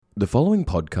The following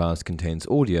podcast contains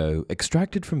audio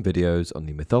extracted from videos on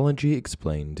the Mythology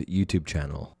Explained YouTube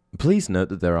channel. Please note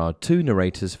that there are two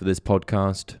narrators for this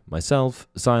podcast, myself,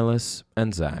 Silas,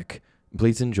 and Zach.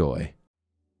 Please enjoy.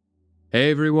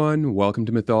 Hey everyone, welcome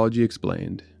to Mythology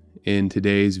Explained. In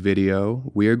today's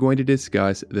video, we are going to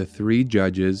discuss the three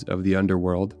judges of the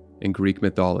Underworld in Greek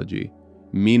mythology,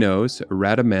 Minos,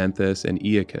 Rhadamanthys, and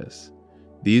Aeacus.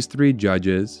 These three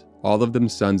judges, all of them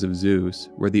sons of Zeus,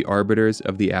 were the arbiters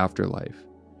of the afterlife,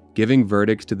 giving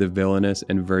verdicts to the villainous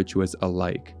and virtuous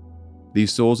alike. The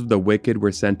souls of the wicked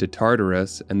were sent to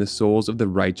Tartarus, and the souls of the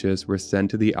righteous were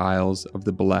sent to the Isles of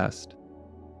the Blessed.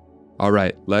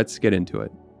 Alright, let's get into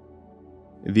it.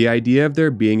 The idea of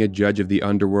there being a judge of the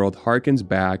underworld harkens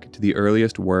back to the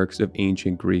earliest works of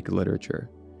ancient Greek literature.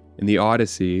 In the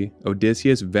Odyssey,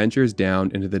 Odysseus ventures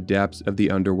down into the depths of the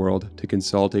underworld to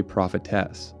consult a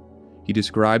prophetess. He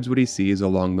describes what he sees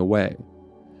along the way.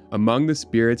 Among the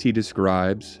spirits he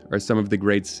describes are some of the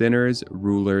great sinners,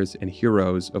 rulers, and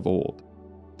heroes of old.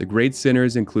 The great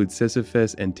sinners include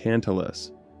Sisyphus and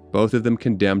Tantalus, both of them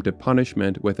condemned to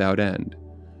punishment without end.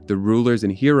 The rulers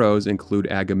and heroes include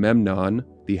Agamemnon,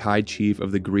 the high chief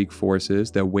of the Greek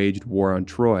forces that waged war on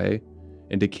Troy,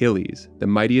 and Achilles, the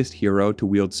mightiest hero to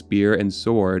wield spear and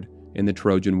sword in the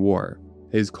Trojan War,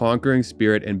 his conquering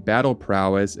spirit and battle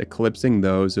prowess eclipsing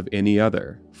those of any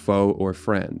other, foe or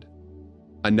friend.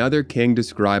 Another king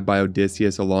described by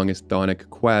Odysseus along his chthonic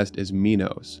quest is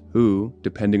Minos, who,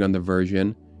 depending on the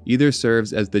version, either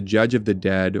serves as the judge of the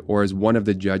dead or as one of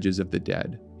the judges of the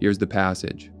dead. Here's the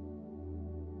passage.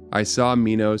 I saw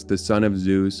Minos, the son of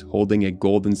Zeus, holding a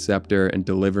golden scepter and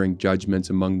delivering judgments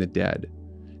among the dead.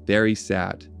 There he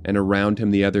sat, and around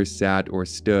him the others sat or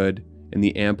stood in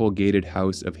the ample gated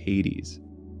house of Hades,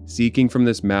 seeking from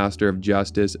this master of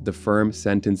justice the firm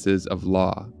sentences of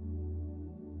law.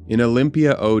 In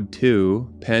Olympia Ode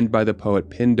 2, penned by the poet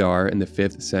Pindar in the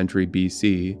 5th century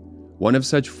BC, one of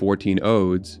such 14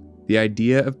 odes, the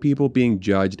idea of people being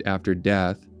judged after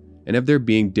death and of there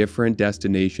being different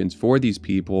destinations for these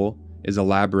people is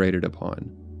elaborated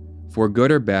upon. For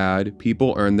good or bad,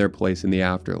 people earn their place in the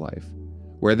afterlife.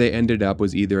 Where they ended up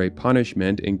was either a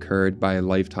punishment incurred by a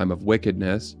lifetime of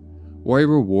wickedness, or a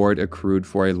reward accrued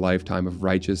for a lifetime of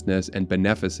righteousness and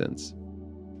beneficence.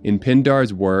 In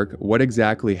Pindar's work, what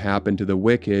exactly happened to the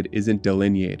wicked isn't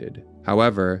delineated.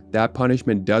 However, that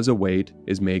punishment does await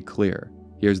is made clear.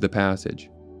 Here's the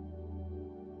passage.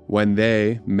 When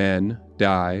they, men,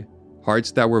 die,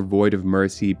 hearts that were void of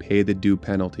mercy pay the due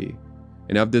penalty,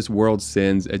 and of this world's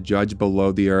sins a judge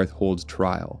below the earth holds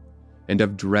trial, and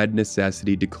of dread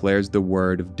necessity declares the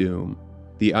word of doom.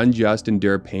 The unjust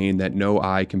endure pain that no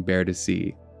eye can bear to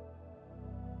see.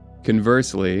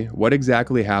 Conversely, what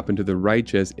exactly happened to the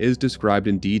righteous is described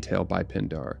in detail by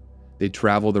Pindar. They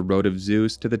travel the road of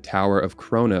Zeus to the tower of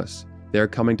Cronos, there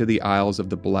coming to the Isles of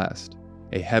the Blessed,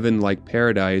 a heaven-like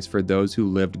paradise for those who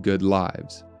lived good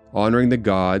lives, honoring the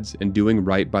gods and doing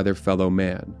right by their fellow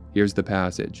man. Here's the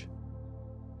passage.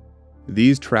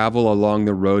 These travel along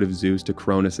the road of Zeus to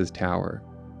Cronos' tower.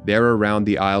 There around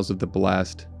the Isles of the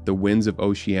Blessed, the winds of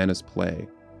Oceanus play,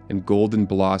 and golden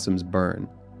blossoms burn,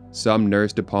 some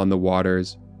nursed upon the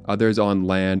waters, others on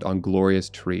land on glorious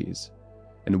trees,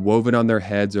 and woven on their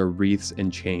heads are wreaths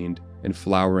enchained and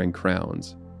flowering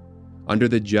crowns. Under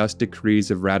the just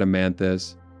decrees of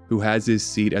Rhadamanthys, who has his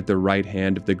seat at the right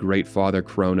hand of the great father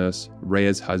Cronos,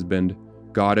 Rhea's husband,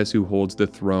 goddess who holds the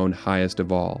throne highest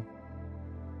of all.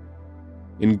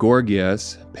 In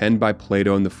Gorgias, penned by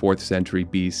Plato in the 4th century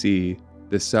BC,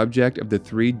 the subject of the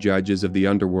three judges of the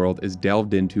underworld is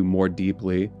delved into more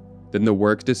deeply than the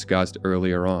works discussed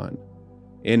earlier on.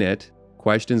 In it,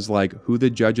 questions like who the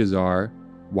judges are,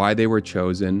 why they were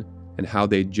chosen, and how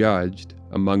they judged,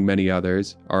 among many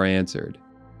others, are answered.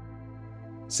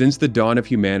 Since the dawn of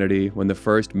humanity, when the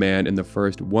first man and the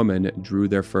first woman drew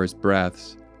their first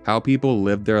breaths, how people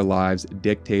lived their lives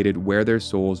dictated where their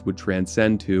souls would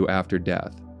transcend to after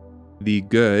death. The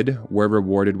good were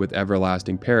rewarded with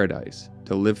everlasting paradise,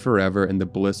 to live forever in the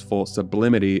blissful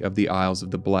sublimity of the Isles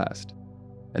of the Blessed,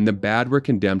 and the bad were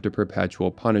condemned to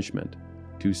perpetual punishment,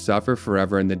 to suffer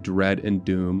forever in the dread and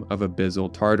doom of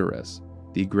abyssal Tartarus,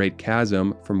 the great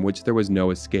chasm from which there was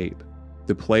no escape,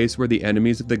 the place where the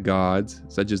enemies of the gods,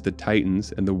 such as the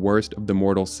Titans and the worst of the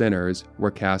mortal sinners,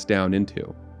 were cast down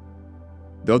into.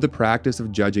 Though the practice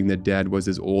of judging the dead was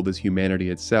as old as humanity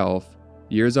itself,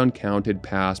 years uncounted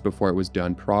passed before it was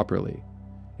done properly.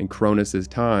 In Cronos'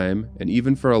 time, and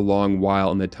even for a long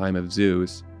while in the time of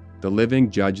Zeus, the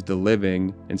living judged the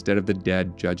living instead of the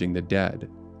dead judging the dead.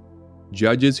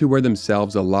 Judges who were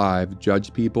themselves alive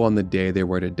judged people on the day they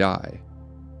were to die.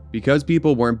 Because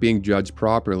people weren't being judged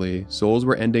properly, souls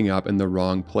were ending up in the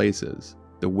wrong places,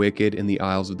 the wicked in the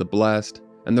Isles of the Blessed,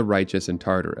 and the righteous in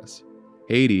Tartarus.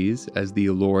 Hades, as the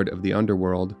lord of the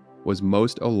underworld, was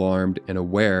most alarmed and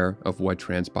aware of what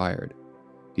transpired.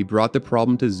 He brought the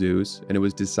problem to Zeus, and it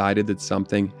was decided that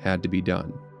something had to be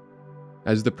done.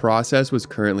 As the process was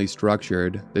currently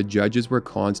structured, the judges were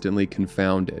constantly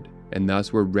confounded, and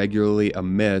thus were regularly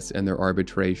amiss in their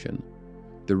arbitration.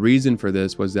 The reason for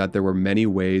this was that there were many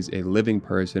ways a living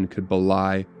person could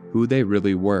belie who they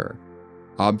really were,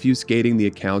 obfuscating the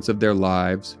accounts of their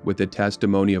lives with the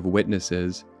testimony of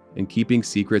witnesses, and keeping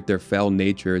secret their fell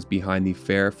natures behind the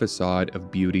fair facade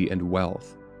of beauty and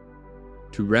wealth.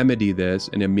 To remedy this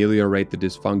and ameliorate the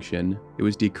dysfunction, it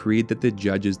was decreed that the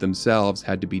judges themselves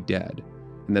had to be dead,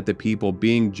 and that the people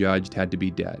being judged had to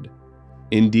be dead.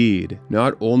 Indeed,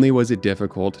 not only was it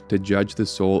difficult to judge the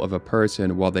soul of a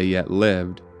person while they yet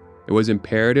lived, it was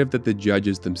imperative that the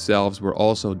judges themselves were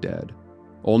also dead.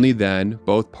 Only then,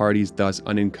 both parties thus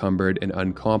unencumbered and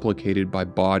uncomplicated by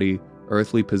body,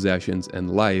 earthly possessions,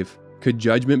 and life, could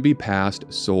judgment be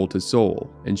passed soul to soul,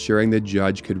 ensuring the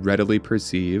judge could readily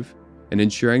perceive, and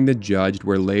ensuring the judged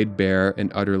were laid bare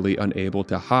and utterly unable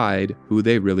to hide who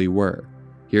they really were.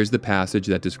 Here's the passage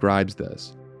that describes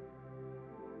this.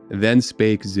 Then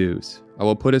spake Zeus, I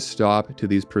will put a stop to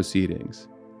these proceedings.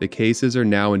 The cases are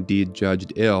now indeed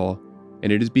judged ill,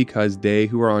 and it is because they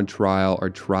who are on trial are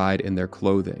tried in their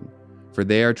clothing, for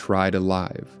they are tried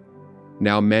alive.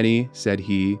 Now many, said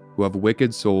he, who have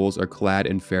wicked souls are clad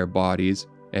in fair bodies,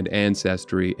 and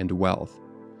ancestry, and wealth.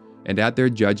 And at their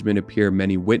judgment appear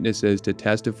many witnesses to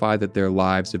testify that their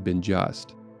lives have been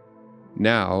just.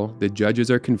 Now, the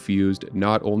judges are confused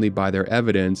not only by their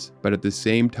evidence, but at the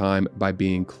same time by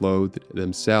being clothed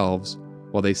themselves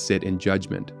while they sit in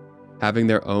judgment, having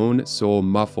their own soul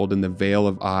muffled in the veil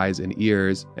of eyes and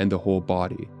ears and the whole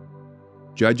body.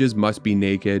 Judges must be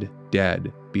naked,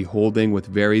 dead, beholding with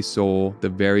very soul the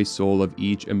very soul of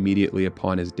each immediately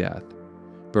upon his death,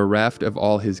 bereft of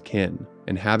all his kin,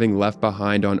 and having left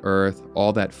behind on earth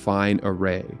all that fine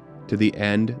array, to the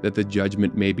end that the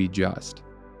judgment may be just.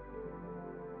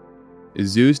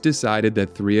 Zeus decided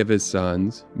that 3 of his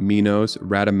sons, Minos,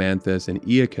 Rhadamanthys, and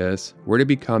Aeacus, were to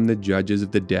become the judges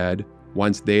of the dead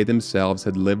once they themselves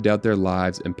had lived out their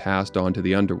lives and passed on to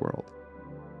the underworld.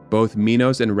 Both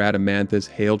Minos and Rhadamanthys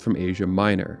hailed from Asia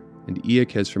Minor, and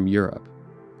Aeacus from Europe.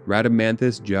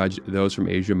 Rhadamanthys judged those from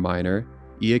Asia Minor,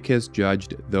 Aeacus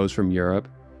judged those from Europe,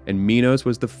 and Minos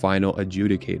was the final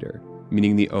adjudicator,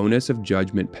 meaning the onus of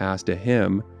judgment passed to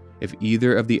him if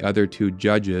either of the other 2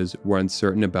 judges were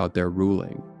uncertain about their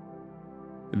ruling.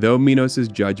 Though Minos'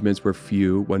 judgments were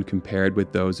few when compared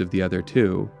with those of the other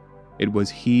 2, it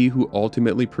was he who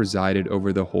ultimately presided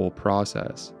over the whole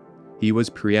process. He was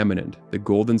preeminent, the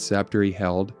golden scepter he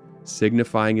held,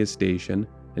 signifying his station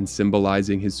and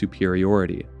symbolizing his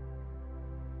superiority.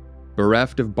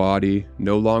 Bereft of body,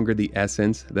 no longer the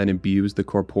essence that imbues the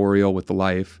corporeal with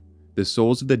life, the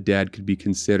souls of the dead could be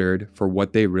considered for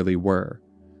what they really were.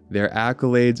 Their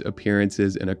accolades,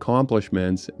 appearances, and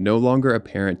accomplishments no longer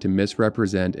apparent to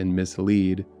misrepresent and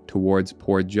mislead towards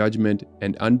poor judgment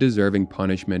and undeserving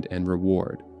punishment and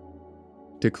reward.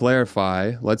 To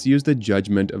clarify, let's use the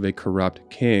judgment of a corrupt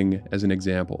king as an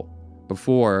example.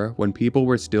 Before, when people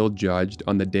were still judged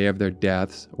on the day of their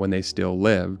deaths when they still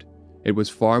lived, it was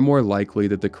far more likely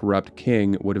that the corrupt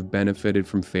king would have benefited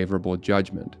from favorable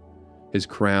judgment. His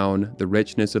crown, the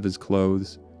richness of his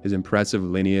clothes, his impressive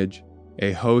lineage,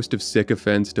 a host of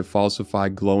sycophants to falsify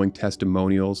glowing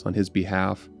testimonials on his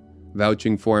behalf,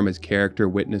 vouching for him as character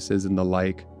witnesses and the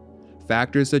like.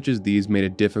 Factors such as these made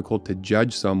it difficult to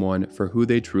judge someone for who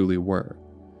they truly were.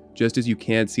 Just as you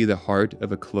can't see the heart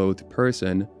of a clothed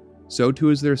person, so too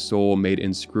is their soul made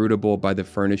inscrutable by the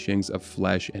furnishings of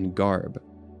flesh and garb.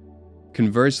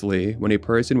 Conversely, when a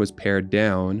person was pared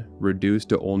down, reduced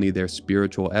to only their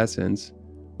spiritual essence,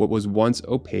 what was once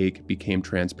opaque became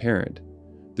transparent.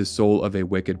 The soul of a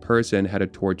wicked person had a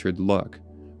tortured look,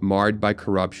 marred by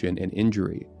corruption and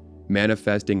injury,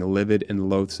 manifesting livid and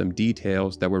loathsome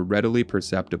details that were readily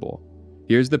perceptible.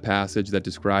 Here's the passage that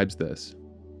describes this.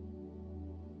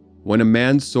 When a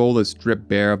man's soul is stripped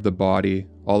bare of the body,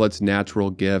 all its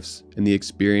natural gifts, and the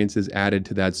experiences added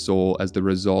to that soul as the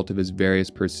result of his various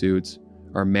pursuits,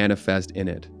 are manifest in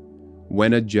it.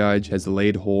 When a judge has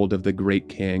laid hold of the great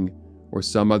king, or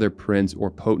some other prince or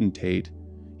potentate,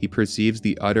 he perceives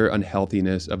the utter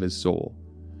unhealthiness of his soul,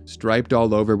 striped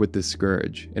all over with the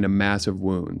scourge and a mass of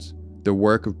wounds, the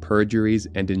work of perjuries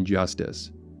and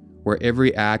injustice, where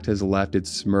every act has left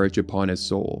its smirch upon his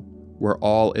soul, where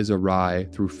all is awry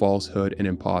through falsehood and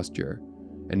imposture,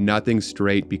 and nothing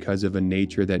straight because of a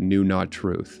nature that knew not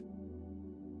truth.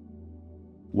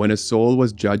 When a soul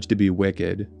was judged to be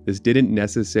wicked, this didn't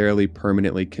necessarily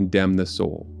permanently condemn the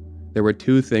soul. There were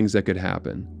two things that could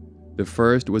happen. The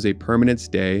first was a permanent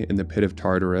stay in the pit of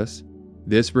Tartarus,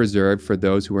 this reserved for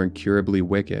those who were incurably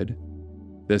wicked.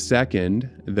 The second,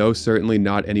 though certainly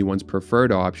not anyone's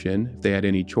preferred option if they had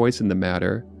any choice in the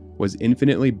matter, was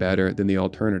infinitely better than the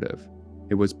alternative.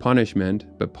 It was punishment,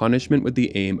 but punishment with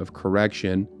the aim of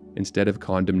correction instead of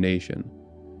condemnation.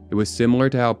 It was similar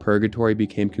to how purgatory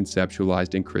became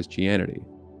conceptualized in Christianity.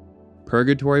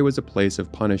 Purgatory was a place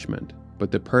of punishment,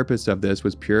 but the purpose of this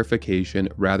was purification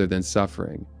rather than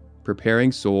suffering,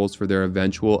 preparing souls for their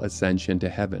eventual ascension to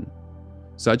heaven.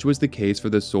 Such was the case for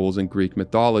the souls in Greek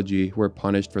mythology who were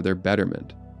punished for their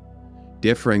betterment.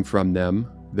 Differing from them,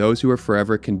 those who were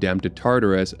forever condemned to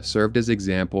Tartarus served as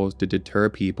examples to deter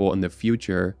people in the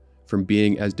future from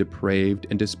being as depraved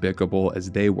and despicable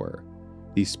as they were,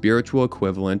 the spiritual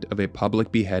equivalent of a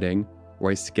public beheading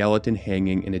or a skeleton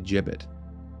hanging in a gibbet.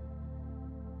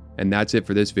 And that's it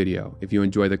for this video. If you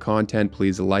enjoy the content,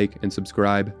 please like and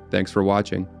subscribe. Thanks for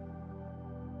watching.